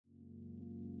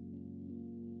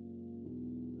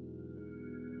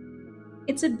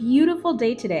It's a beautiful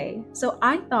day today, so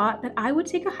I thought that I would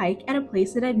take a hike at a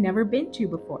place that I've never been to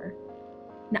before.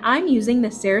 Now, I'm using the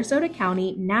Sarasota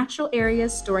County Natural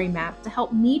Areas Story Map to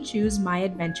help me choose my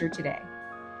adventure today.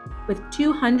 With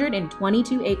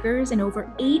 222 acres and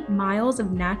over 8 miles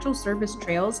of natural surface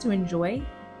trails to enjoy,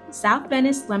 South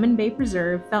Venice Lemon Bay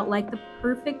Preserve felt like the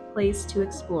perfect place to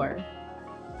explore.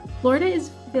 Florida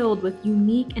is filled with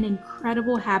unique and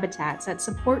incredible habitats that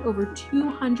support over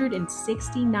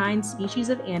 269 species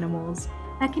of animals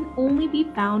that can only be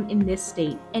found in this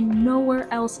state and nowhere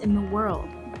else in the world.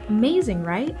 Amazing,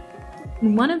 right?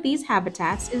 And one of these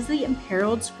habitats is the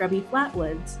imperiled scrubby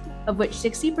flatwoods, of which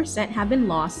 60% have been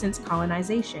lost since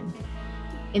colonization.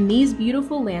 In these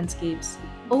beautiful landscapes,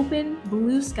 open,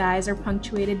 blue skies are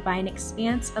punctuated by an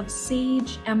expanse of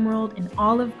sage, emerald, and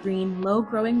olive green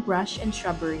low-growing brush and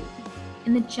shrubbery,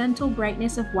 and the gentle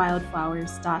brightness of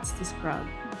wildflowers dots the scrub.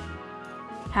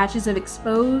 Patches of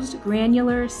exposed,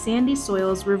 granular, sandy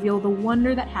soils reveal the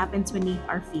wonder that happens beneath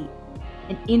our feet,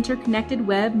 an interconnected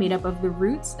web made up of the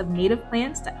roots of native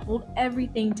plants that hold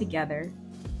everything together.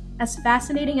 As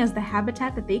fascinating as the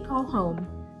habitat that they call home,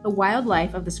 the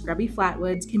wildlife of the scrubby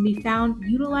flatwoods can be found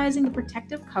utilizing the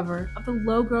protective cover of the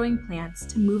low-growing plants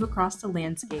to move across the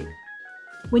landscape.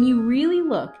 When you really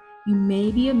look, you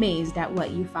may be amazed at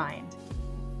what you find.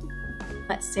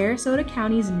 Let Sarasota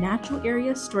County's Natural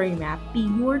Area Story Map be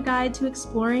your guide to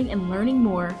exploring and learning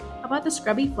more about the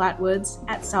scrubby flatwoods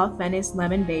at South Venice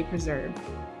Lemon Bay Preserve.